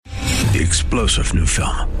The explosive new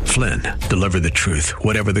film, Flynn, deliver the truth,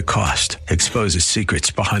 whatever the cost, exposes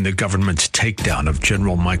secrets behind the government's takedown of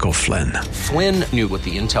General Michael Flynn. Flynn knew what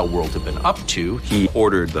the intel world had been up to. He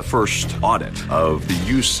ordered the first audit of the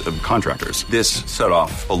use of contractors. This set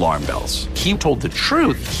off alarm bells. He told the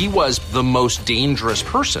truth. He was the most dangerous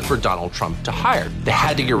person for Donald Trump to hire. They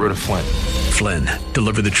had to get rid of Flynn. Flynn,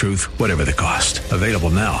 deliver the truth, whatever the cost. Available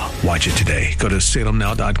now. Watch it today. Go to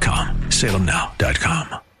salemnow.com.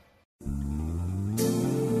 salemnow.com.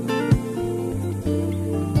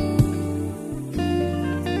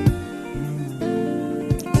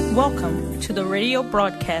 Welcome to the radio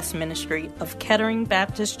broadcast ministry of Kettering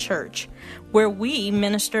Baptist Church, where we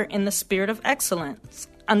minister in the spirit of excellence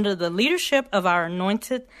under the leadership of our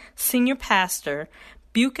anointed senior pastor,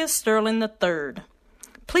 Bucas Sterling III.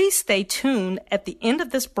 Please stay tuned at the end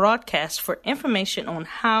of this broadcast for information on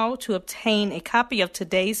how to obtain a copy of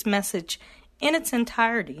today's message in its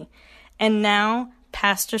entirety. And now,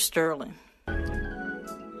 Pastor Sterling.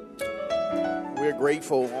 We're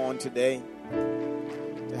grateful on today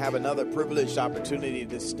to have another privileged opportunity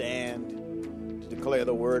to stand, to declare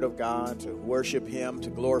the word of God, to worship Him, to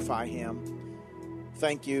glorify Him.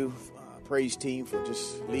 Thank you, praise team, for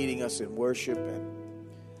just leading us in worship and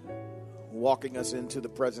walking us into the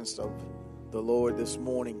presence of the Lord this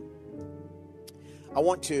morning. I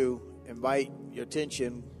want to invite your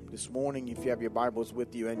attention this morning, if you have your Bibles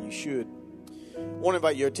with you, and you should. I want to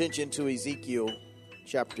invite your attention to Ezekiel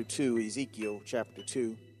chapter 2. Ezekiel chapter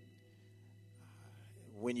 2.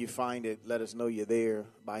 When you find it, let us know you're there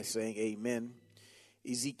by saying amen.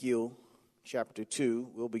 Ezekiel chapter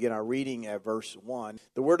 2, we'll begin our reading at verse 1.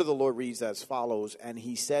 The word of the Lord reads as follows, "And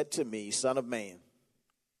he said to me, Son of man,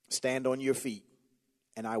 stand on your feet,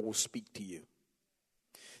 and I will speak to you."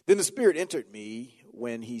 Then the Spirit entered me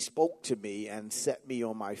when he spoke to me and set me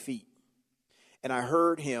on my feet. And I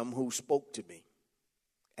heard him who spoke to me.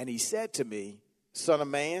 And he said to me, Son of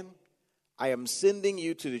man, I am sending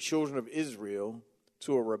you to the children of Israel,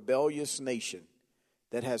 to a rebellious nation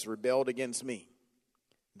that has rebelled against me.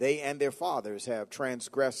 They and their fathers have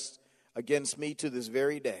transgressed against me to this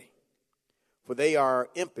very day. For they are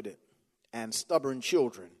impotent and stubborn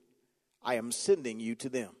children. I am sending you to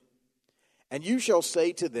them. And you shall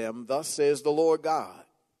say to them, Thus says the Lord God,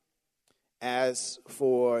 as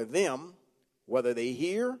for them, whether they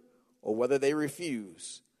hear or whether they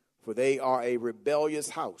refuse, for they are a rebellious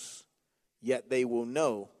house, yet they will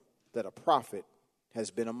know that a prophet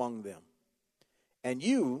has been among them. And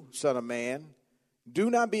you, son of man, do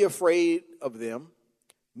not be afraid of them,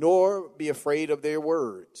 nor be afraid of their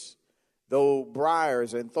words. Though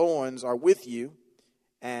briars and thorns are with you,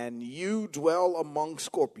 and you dwell among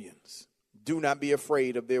scorpions, do not be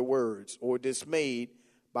afraid of their words, or dismayed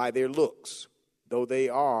by their looks, though they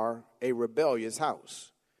are a rebellious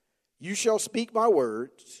house. You shall speak my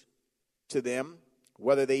words to them,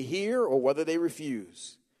 whether they hear or whether they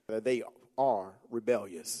refuse. They are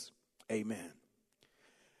rebellious. Amen.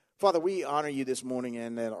 Father, we honor you this morning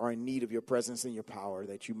and that are in need of your presence and your power,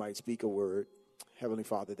 that you might speak a word, Heavenly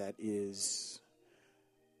Father, that is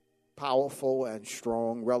powerful and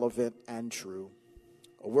strong, relevant and true.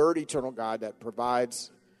 A word, eternal God, that provides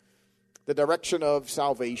the direction of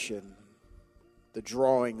salvation, the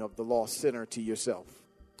drawing of the lost sinner to yourself.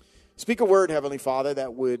 Speak a word, Heavenly Father,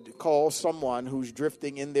 that would call someone who's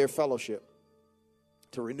drifting in their fellowship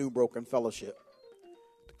to renew broken fellowship,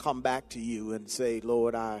 to come back to you and say,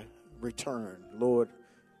 Lord, I return. Lord,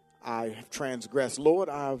 I have transgressed. Lord,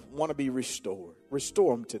 I want to be restored.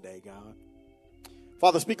 Restore them today, God.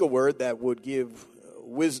 Father, speak a word that would give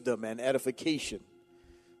wisdom and edification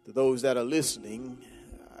to those that are listening.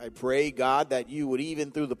 I pray, God, that you would,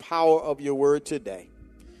 even through the power of your word today,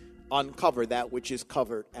 uncover that which is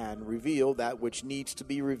covered and reveal that which needs to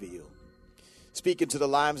be revealed. Speak into the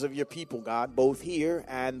lives of your people, God, both here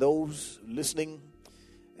and those listening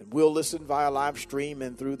and will listen via live stream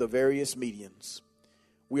and through the various mediums.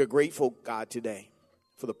 We are grateful, God, today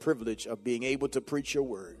for the privilege of being able to preach your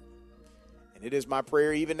word. And it is my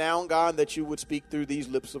prayer even now, God, that you would speak through these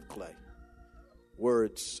lips of clay.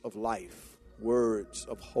 Words of life, words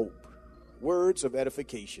of hope, words of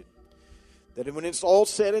edification. That when it's all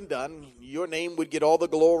said and done, your name would get all the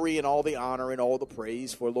glory and all the honor and all the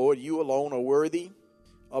praise. For, Lord, you alone are worthy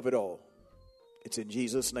of it all. It's in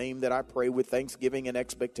Jesus' name that I pray with thanksgiving and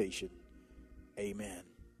expectation. Amen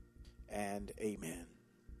and amen.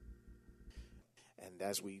 And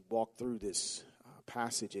as we walk through this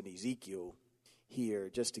passage in Ezekiel here,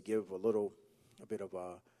 just to give a bit of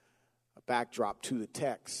a backdrop to the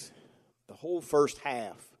text, the whole first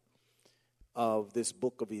half of this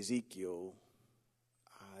book of Ezekiel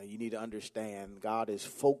you need to understand God is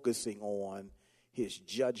focusing on his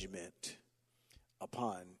judgment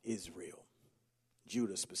upon Israel,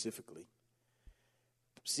 Judah specifically.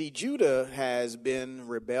 See, Judah has been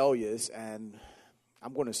rebellious, and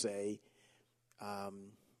I'm going to say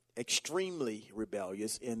extremely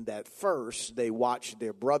rebellious, in that first they watched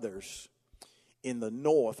their brothers in the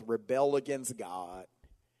north rebel against God,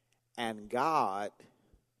 and God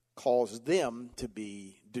caused them to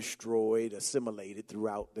be destroyed, assimilated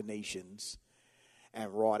throughout the nations,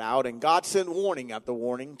 and wrought out. And God sent warning after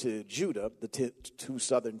warning to Judah, the two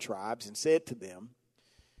southern tribes, and said to them,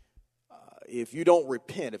 if you don't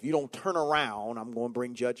repent, if you don't turn around, I'm going to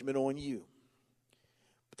bring judgment on you.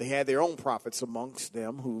 But they had their own prophets amongst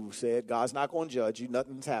them who said, God's not going to judge you.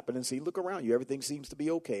 Nothing's happening. See, look around you. Everything seems to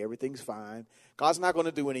be okay. Everything's fine. God's not going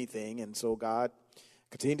to do anything. And so God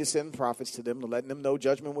continued to send prophets to them to let them know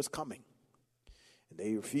judgment was coming. And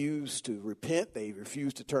they refused to repent. They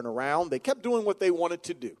refused to turn around. They kept doing what they wanted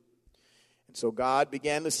to do. And so God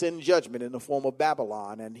began to send judgment in the form of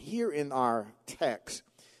Babylon. And here in our text,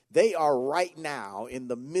 they are right now in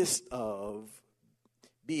the midst of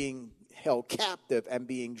being held captive and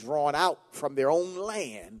being drawn out from their own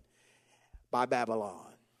land by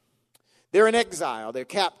Babylon. They're in exile. They're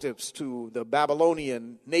captives to the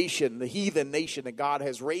Babylonian nation, the heathen nation that God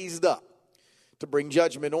has raised up to bring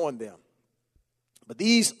judgment on them. But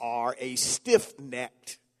these are a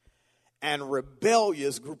stiff-necked and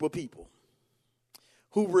rebellious group of people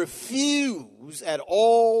who refuse at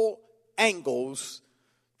all angles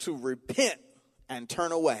to repent and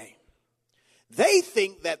turn away. They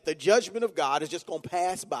think that the judgment of God is just going to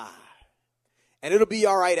pass by. And it'll be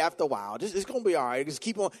all right after a while. It's going to be all right. Just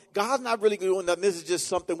keep on. God's not really doing nothing. This is just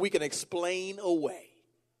something we can explain away.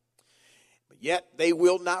 But yet they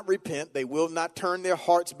will not repent. They will not turn their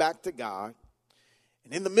hearts back to God.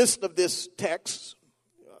 And in the midst of this text,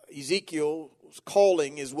 Ezekiel's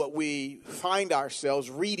calling is what we find ourselves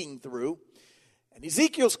reading through. And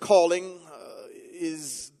Ezekiel's calling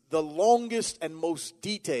is the longest and most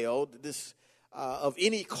detailed of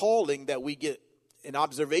any calling that we get an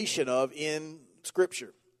observation of in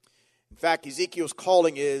Scripture. In fact, Ezekiel's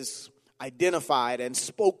calling is identified and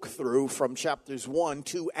spoke through from chapters 1,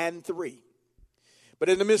 2, and 3. But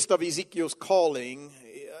in the midst of Ezekiel's calling,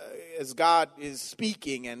 as God is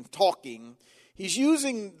speaking and talking, he's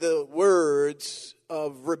using the words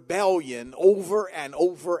of rebellion over and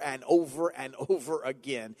over and over and over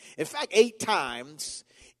again. In fact, 8 times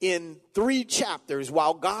in 3 chapters,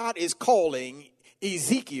 while God is calling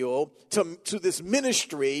Ezekiel to this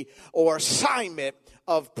ministry or assignment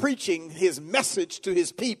of preaching his message to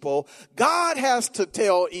his people, God has to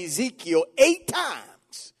tell Ezekiel 8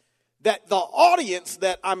 times that the audience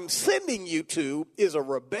that I'm sending you to is a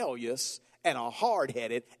rebellious and a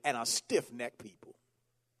hard-headed and a stiff-necked people.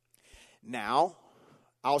 Now,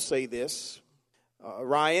 I'll say this,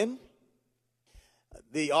 Ryan,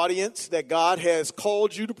 the audience that God has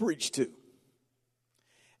called you to preach to,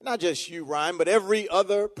 not just you, Ryan, but every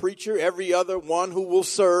other preacher, every other one who will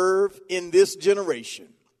serve in this generation,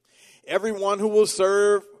 everyone who will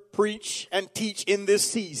serve, preach, and teach in this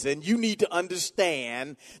season, you need to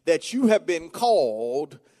understand that you have been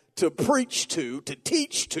called to preach to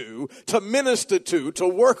teach to minister to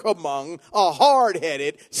work among a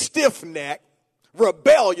hard-headed, stiff-necked,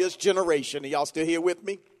 rebellious generation. Are y'all still here with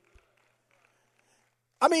me?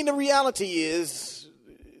 I mean, the reality is,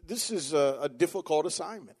 this is a difficult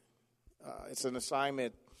assignment. It's an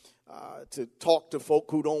assignment to talk to folk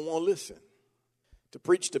who don't want to listen, to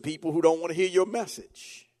preach to people who don't want to hear your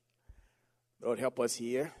message. Lord, help us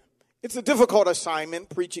here. It's a difficult assignment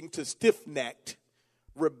preaching to stiff-necked,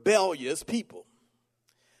 rebellious people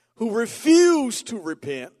who refuse to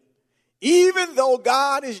repent, even though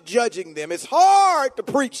God is judging them. It's hard to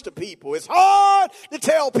preach to people. It's hard to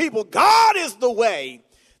tell people God is the way.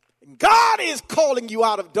 God is calling you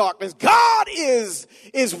out of darkness. God is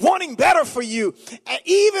wanting better for you. And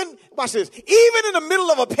even, watch this, even in the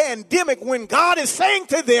middle of a pandemic, when God is saying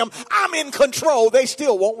to them, I'm in control, they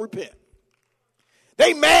still won't repent.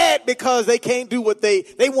 They mad because they can't do what they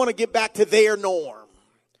want to get back to their norm.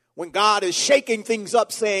 When God is shaking things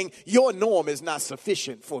up saying, your norm is not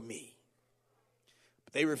sufficient for me.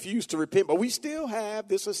 But they refuse to repent. But we still have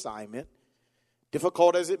this assignment,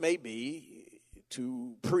 difficult as it may be,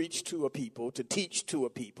 to preach to a people, to teach to a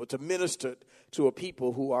people, to minister to a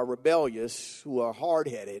people who are rebellious, who are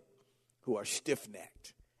hard-headed, who are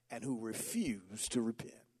stiff-necked, and who refuse to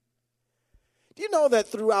repent. Do you know that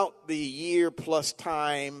throughout the year-plus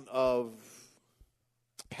time of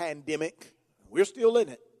pandemic, we're still in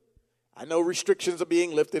it. I know restrictions are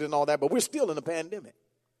being lifted and all that, but we're still in a pandemic.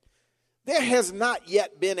 There has not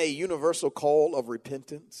yet been a universal call of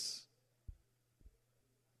repentance.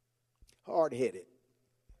 Hard-headed,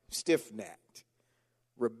 stiff-necked,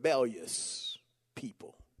 rebellious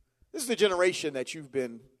people. This is the generation that you've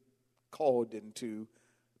been called into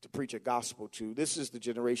to preach a gospel to. This is the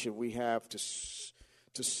generation we have to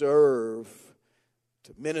serve,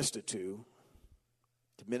 to minister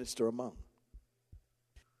among.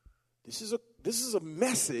 This is a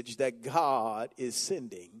message that God is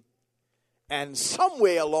sending, and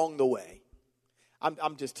somewhere along the way,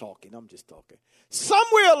 I'm just talking.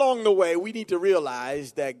 Somewhere along the way, we need to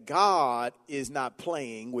realize that God is not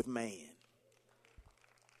playing with man.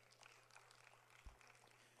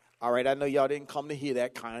 All right, I know y'all didn't come to hear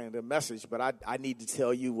that kind of message, but I need to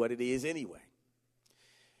tell you what it is anyway.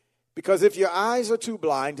 Because if your eyes are too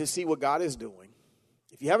blind to see what God is doing,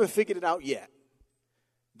 if you haven't figured it out yet,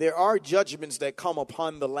 there are judgments that come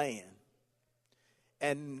upon the land.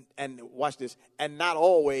 And watch this, and not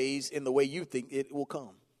always in the way you think it will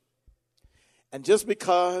come. And just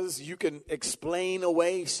because you can explain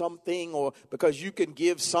away something, or because you can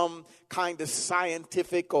give some kind of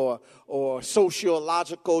scientific or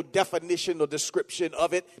sociological definition or description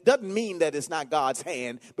of it, doesn't mean that it's not God's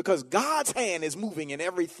hand, because God's hand is moving in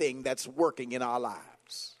everything that's working in our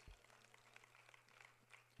lives.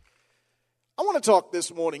 I want to talk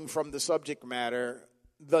this morning from the subject matter,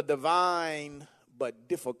 the divine but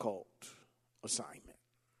difficult assignment.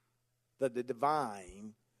 The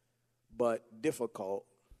divine but difficult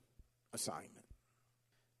assignment.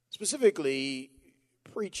 Specifically,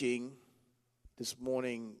 preaching this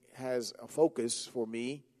morning has a focus for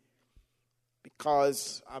me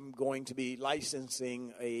because I'm going to be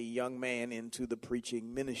licensing a young man into the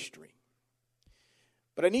preaching ministry.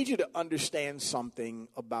 But I need you to understand something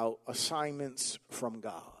about assignments from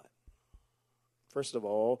God. First of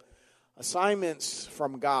all, assignments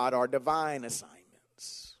from God are divine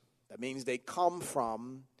assignments. That means they come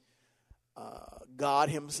from God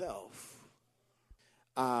himself.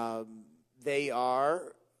 They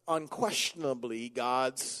are unquestionably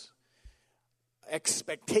God's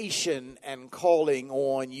expectation and calling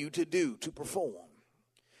on you to perform.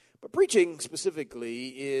 But preaching specifically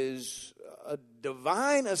is a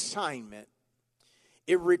divine assignment.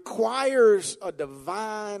 It requires a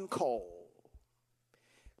divine call.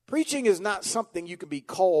 Preaching is not something you can be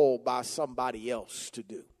called by somebody else to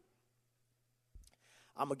do.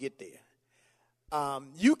 I'm going to get there.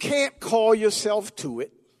 You can't call yourself to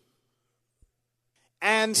it.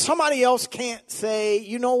 And somebody else can't say,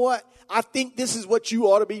 you know what, I think this is what you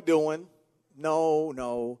ought to be doing.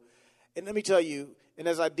 No. And let me tell you, and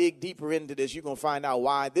as I dig deeper into this, you're going to find out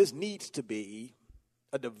why this needs to be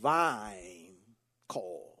a divine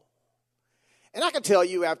call. And I can tell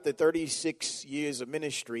you after 36 years of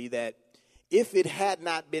ministry that if it had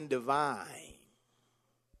not been divine,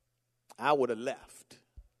 I would have left.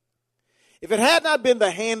 If it had not been the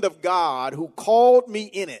hand of God who called me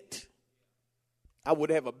in it, I would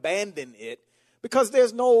have abandoned it, because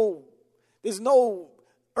there's no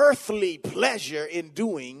earthly pleasure in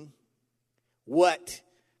doing what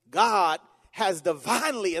God has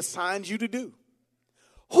divinely assigned you to do.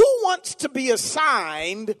 Who wants to be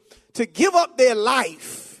assigned to give up their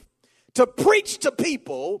life to preach to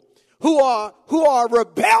people who are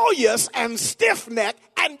rebellious and stiff-necked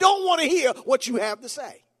and don't want to hear what you have to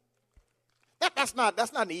say? That's not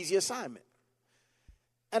an easy assignment.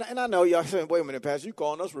 And I know y'all saying, wait a minute, Pastor, you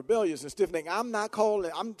calling us rebellious and stiff-necked. I'm not calling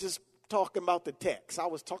it. I'm just talking about the text. I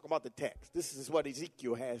was talking about the text. This is what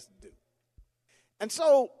Ezekiel has to do. And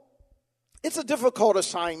so it's a difficult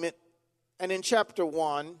assignment. And in chapter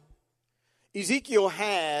 1, Ezekiel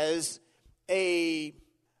has a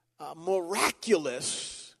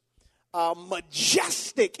miraculous,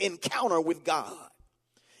 majestic encounter with God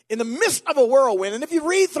in the midst of a whirlwind. And if you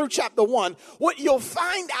read through chapter 1, what you'll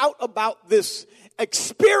find out about this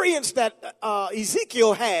experience that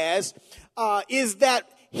Ezekiel has is that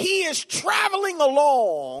he is traveling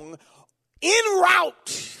along en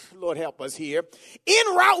route, Lord help us here,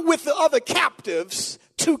 en route with the other captives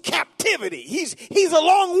to captivity. He's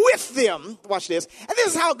along with them. Watch this. And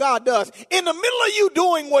this is how God does. In the middle of you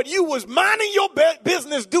doing what you was minding your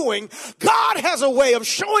business doing, God has a way of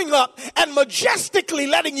showing up and majestically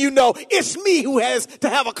letting you know it's me who has to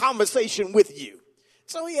have a conversation with you.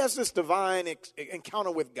 So he has this divine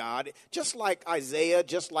encounter with God, just like Isaiah,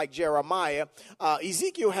 just like Jeremiah.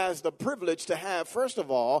 Ezekiel has the privilege to have, first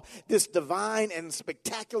of all, this divine and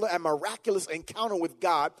spectacular and miraculous encounter with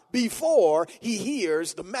God before he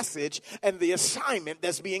hears the message and the assignment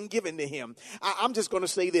that's being given to him. I'm just going to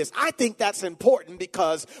say this. I think that's important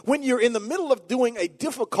because when you're in the middle of doing a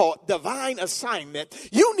difficult divine assignment,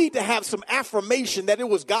 you need to have some affirmation that it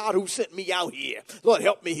was God who sent me out here. Lord,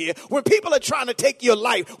 help me here. When people are trying to take your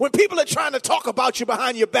life, when people are trying to talk about you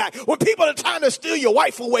behind your back, when people are trying to steal your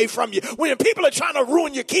wife away from you, when people are trying to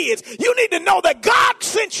ruin your kids, you need to know that God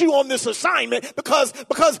sent you on this assignment because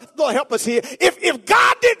Lord, help us here. If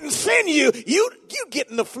God didn't send you, you get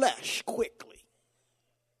in the flesh quickly.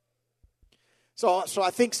 So I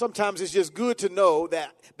think sometimes it's just good to know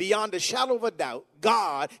that beyond a shadow of a doubt,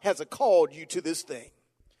 God has called you to this thing.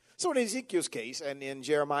 So in Ezekiel's case and in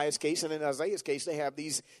Jeremiah's case and in Isaiah's case, they have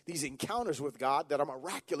these encounters with God that are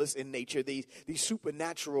miraculous in nature, these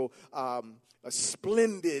supernatural,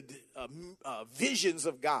 splendid visions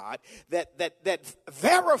of God that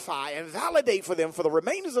verify and validate for them for the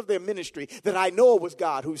remainders of their ministry that I know it was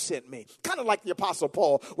God who sent me. Kind of like the Apostle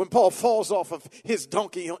Paul, when Paul falls off of his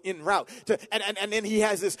donkey en route, and then he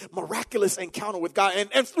has this miraculous encounter with God.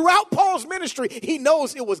 And throughout Paul's ministry, he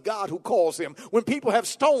knows it was God who calls him. When people have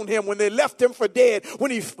stoned him, when they left him for dead,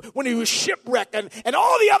 when he was shipwrecked, and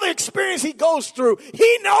all the other experience he goes through,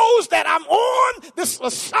 he knows that I'm on this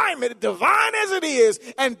assignment, divine as it is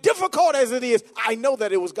and difficult as it is. I know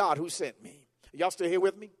that it was God who sent me. Y'all still here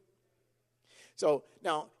with me? So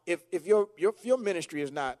now, if your ministry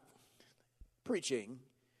is not preaching,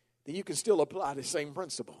 then you can still apply the same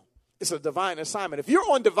principle. It's a divine assignment. If you're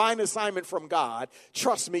on divine assignment from God,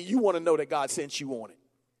 trust me, you want to know that God sent you on it.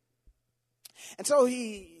 And so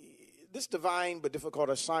this divine but difficult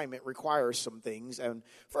assignment requires some things. And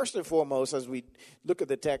first and foremost, as we look at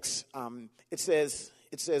the text, it says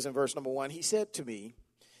in verse number 1, he said to me,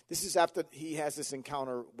 this is after he has this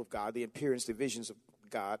encounter with God, the appearance, the visions of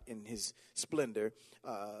God in his splendor.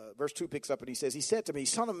 Verse 2 picks up and he says, he said to me,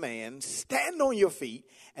 Son of man, stand on your feet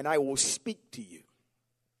and I will speak to you.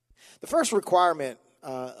 The first requirement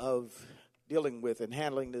of dealing with and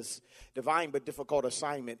handling this divine but difficult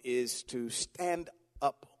assignment is to stand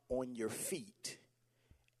up on your feet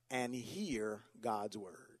and hear God's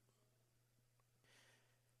word.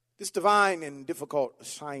 This divine and difficult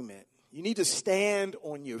assignment, you need to stand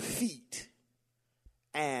on your feet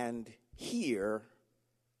and hear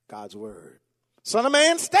God's word. Son of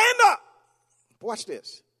man, stand up. Watch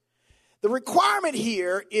this. The requirement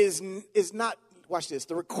here is not, watch this.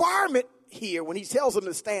 The requirement here when he tells them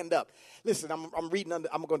to stand up. Listen, I'm reading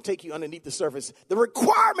I'm going to take you underneath the surface. The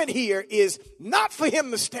requirement here is not for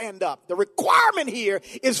him to stand up. The requirement here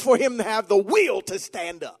is for him to have the will to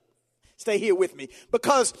stand up. Stay here with me.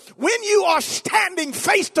 Because when you are standing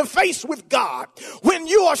face to face with God, when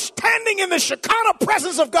you are standing in the Shekinah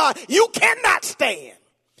presence of God, you cannot stand.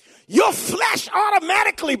 Your flesh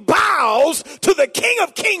automatically bows to the King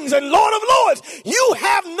of Kings and Lord of Lords. You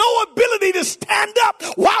have no ability to stand up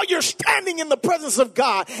while you're standing in the presence of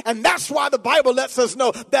God. And that's why the Bible lets us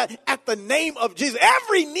know that at the name of Jesus,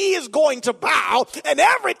 every knee is going to bow and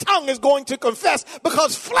every tongue is going to confess,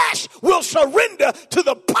 because flesh will surrender to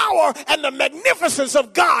the power and the magnificence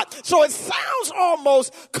of God. So it sounds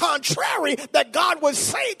almost contrary that God would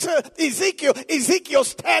say to Ezekiel,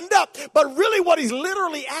 stand up. But really what he's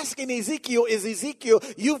literally asking Ezekiel is, Ezekiel,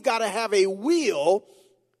 you've got to have a will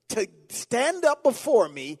to stand up before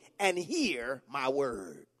me and hear my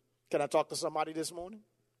word. Can I talk to somebody this morning?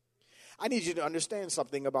 I need you to understand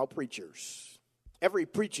something about preachers. Every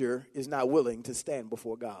preacher is not willing to stand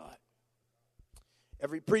before God.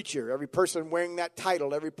 Every preacher, every person wearing that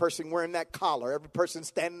title, every person wearing that collar, every person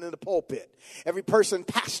standing in the pulpit, every person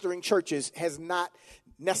pastoring churches has not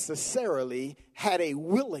necessarily had a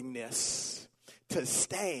willingness to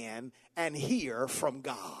stand and hear from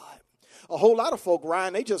God. A whole lot of folk,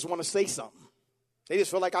 Ryan, they just want to say something. They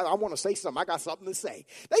just feel like, I want to say something. I got something to say.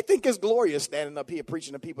 They think it's glorious standing up here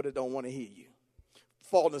preaching to people that don't want to hear you.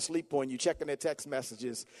 Falling asleep on you, checking their text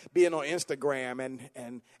messages, being on Instagram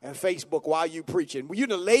and Facebook while you preaching. You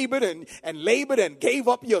done labored and gave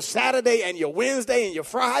up your Saturday and your Wednesday and your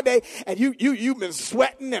Friday, and you've been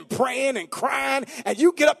sweating and praying and crying, and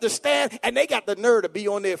you get up to stand, and they got the nerve to be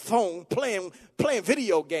on their phone playing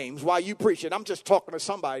video games while you preaching. I'm just talking to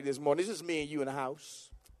somebody this morning. It's just me and you in the house.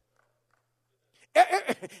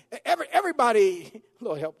 Everybody,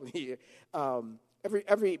 Lord help me here.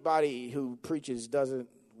 Everybody who preaches doesn't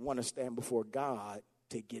want to stand before God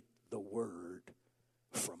to get the word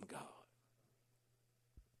from God.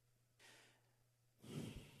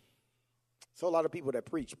 So a lot of people that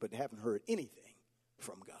preach but haven't heard anything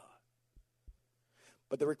from God.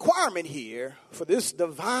 But the requirement here for this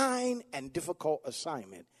divine and difficult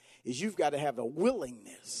assignment is you've got to have the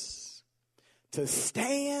willingness to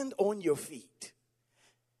stand on your feet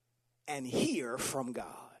and hear from God.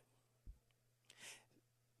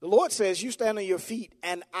 The Lord says, you stand on your feet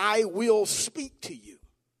and I will speak to you.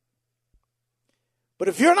 But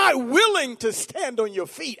if you're not willing to stand on your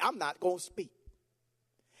feet, I'm not going to speak.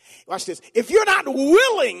 Watch this. If you're not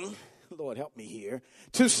willing, Lord help me here,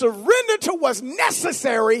 to surrender to what's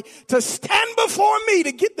necessary to stand before me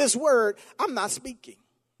to get this word, I'm not speaking.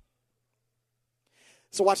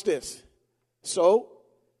 So watch this. So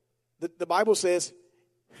the Bible says,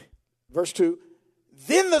 verse 2,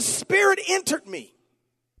 then the Spirit entered me,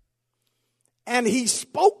 and he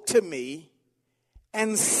spoke to me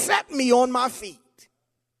and set me on my feet.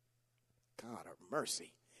 God of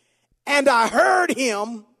mercy. And I heard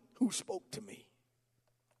him who spoke to me.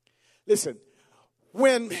 Listen,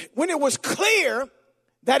 when it was clear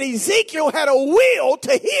that Ezekiel had a will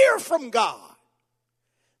to hear from God,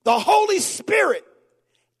 the Holy Spirit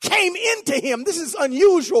came into him. This is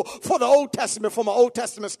unusual for the Old Testament, from our Old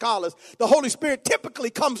Testament scholars. The Holy Spirit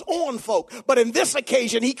typically comes on folk, but in this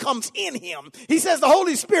occasion, he comes in him. He says the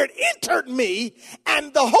Holy Spirit entered me,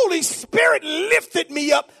 and the Holy Spirit lifted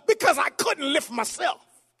me up because I couldn't lift myself.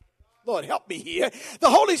 Lord, help me here. The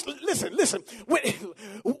Holy, listen.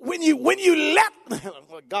 When you let,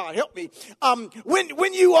 God help me.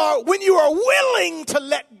 When you are willing to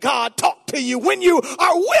let God talk to you, when you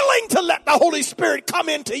are willing to let the Holy Spirit come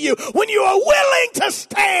into you, when you are willing to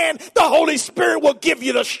stand, the Holy Spirit will give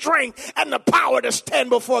you the strength and the power to stand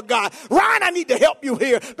before God. Ryan, I need to help you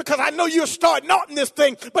here because I know you're starting out in this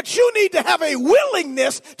thing, but you need to have a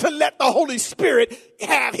willingness to let the Holy Spirit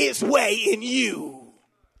have his way in you.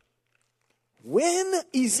 When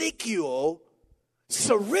Ezekiel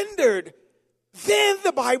surrendered, then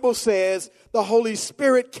the Bible says the Holy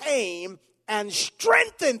Spirit came and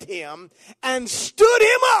strengthened him and stood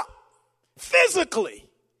him up physically.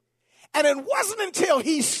 And it wasn't until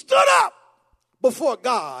he stood up before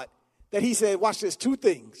God that he said, watch this, two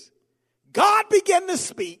things. God began to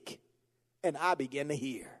speak and I began to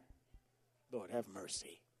hear. Lord, have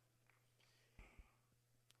mercy.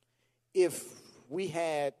 If we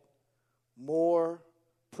had more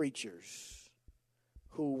preachers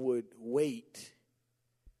who would wait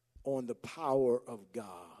on the power of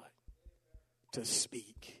God to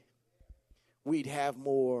speak, we'd have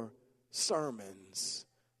more sermons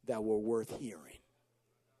that were worth hearing.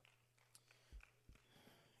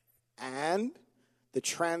 And the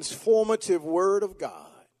transformative word of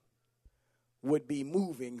God would be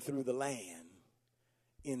moving through the land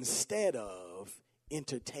instead of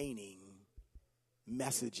entertaining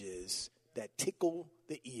messages that tickle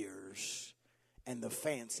the ears and the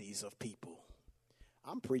fancies of people.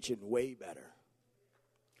 I'm preaching way better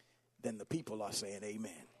than the people are saying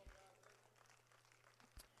amen.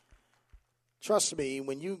 Trust me,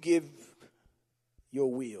 when you give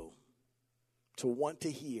your will to want to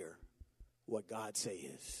hear what God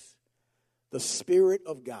says, the Spirit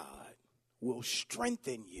of God will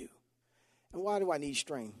strengthen you. And why do I need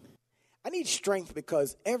strength? I need strength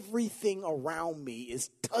because everything around me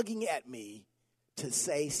is tugging at me to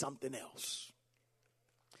say something else.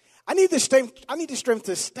 I need the strength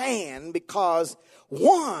to stand because,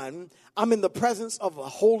 one, I'm in the presence of a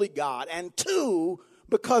holy God, and two,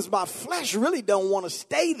 because my flesh really don't want to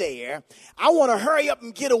stay there. I want to hurry up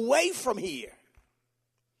and get away from here.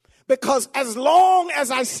 Because as long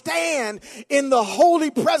as I stand in the holy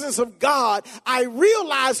presence of God, I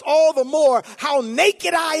realize all the more how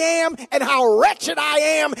naked I am and how wretched I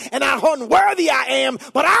am and how unworthy I am.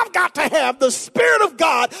 But I've got to have the Spirit of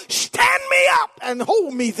God stand me up and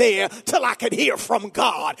hold me there till I can hear from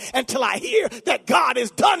God. Until I hear that God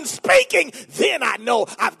is done speaking, then I know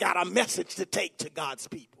I've got a message to take to God's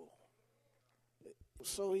people.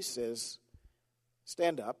 So he says,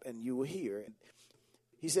 stand up and you will hear.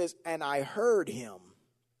 He says, and I heard him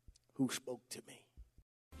who spoke to me.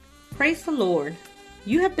 Praise the Lord.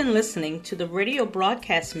 You have been listening to the radio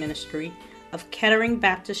broadcast ministry of Kettering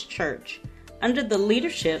Baptist Church under the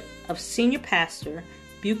leadership of Senior Pastor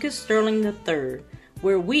Bucas Sterling III,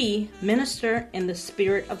 where we minister in the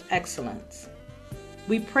spirit of excellence.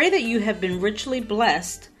 We pray that you have been richly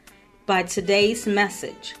blessed by today's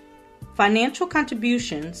message. Financial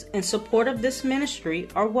contributions in support of this ministry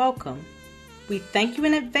are welcome. We thank you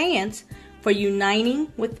in advance for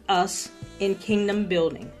uniting with us in kingdom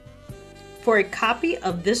building. For a copy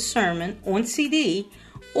of this sermon on CD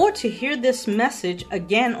or to hear this message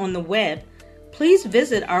again on the web, please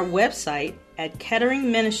visit our website at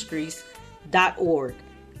ketteringministries.com. keteringministries.org.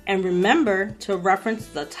 And remember to reference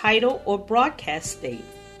the title or broadcast date.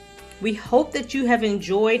 We hope that you have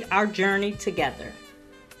enjoyed our journey together.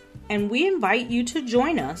 And we invite you to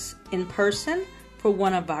join us in person for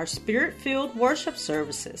one of our Spirit-filled worship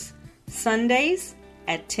services, Sundays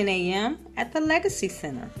at 10 a.m. at the Legacy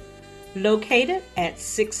Center, located at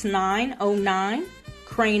 6909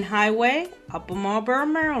 Crane Highway, Upper Marlboro,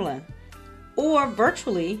 Maryland, or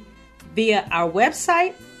virtually via our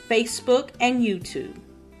website, Facebook, and YouTube.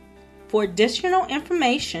 For additional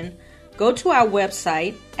information, go to our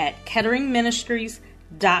website at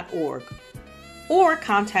ketteringministries.org or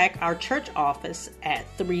contact our church office at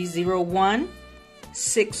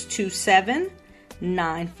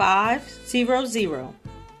 301-627-9500.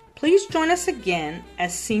 Please join us again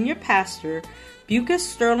as Senior Pastor Bucas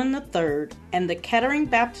Sterling III and the Kettering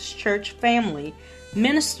Baptist Church family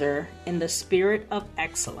minister in the spirit of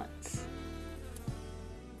excellence.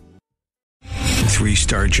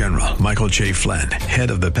 3-star General Michael J. Flynn,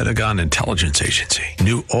 head of the Pentagon Intelligence Agency,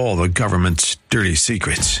 knew all the government's dirty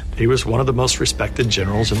secrets. He was one of the most respected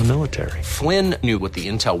generals in the military. Flynn knew what the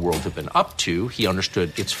intel world had been up to. He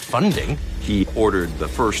understood its funding. He ordered the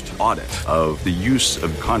first audit of the use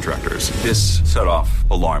of contractors. This set off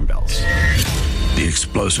alarm bells. The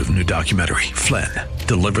explosive new documentary, Flynn,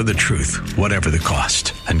 Deliver the Truth, Whatever the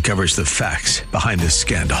Cost, uncovers the facts behind this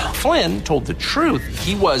scandal. Flynn told the truth.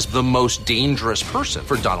 He was the most dangerous person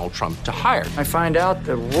for Donald Trump to hire. I find out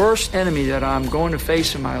the worst enemy that I'm going to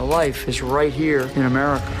face in my life is right here in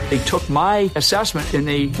America. They took my assessment and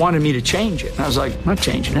they wanted me to change it. And I was like, I'm not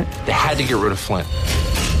changing it. They had to get rid of Flynn.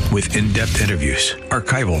 With in-depth interviews,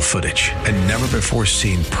 archival footage, and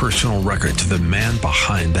never-before-seen personal records of the man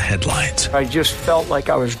behind the headlines. I just felt like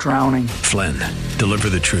I was drowning. Flynn, Deliver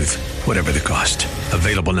the Truth, Whatever the Cost.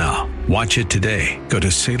 Available now. Watch it today. Go to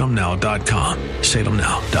salemnow.com.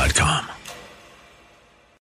 salemnow.com.